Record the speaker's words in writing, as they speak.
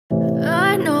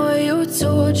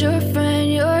told your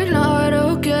friend you're not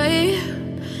okay,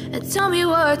 and tell me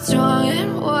what's wrong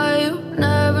and why you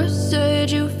never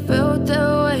said you felt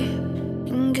that way.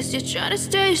 And guess you're trying to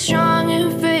stay strong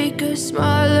and fake a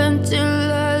smile until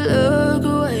I look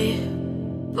away.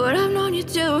 But I've known you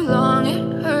too long,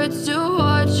 it hurts to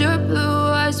watch your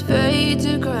blue eyes fade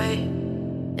to gray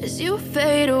as you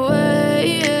fade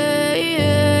away,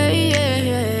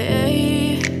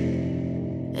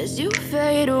 as you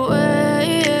fade away.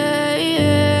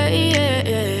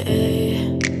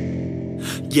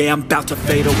 Yeah, I'm about to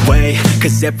fade away,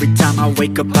 cause every time I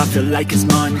wake up I feel like it's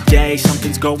Monday.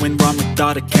 Something's going wrong with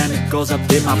all the chemicals up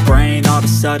in my brain. All of a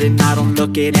sudden I don't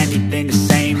look at anything the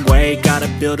same way. Got a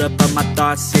buildup of my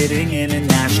thoughts sitting in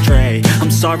an ashtray. I'm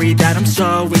sorry that I'm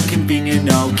so inconvenient,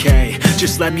 okay.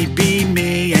 Just let me be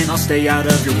me and I'll stay out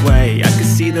of your way. I can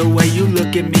see the way you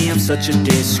look at me, I'm such a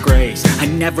disgrace. I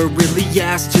never really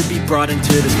asked to be brought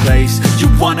into this place. You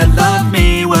wanna love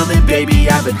me? Well then baby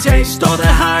I have a taste. All the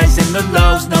highs and the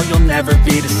lows, no you'll never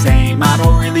be the same. I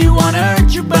don't really wanna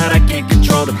hurt you but I can't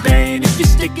control the pain. If you're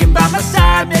sticking by my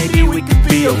side maybe we could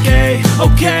be okay.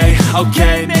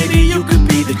 Okay, maybe you could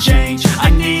be the change I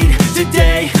need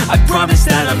today. I promise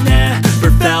that I've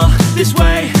never felt this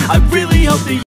way. I really hope that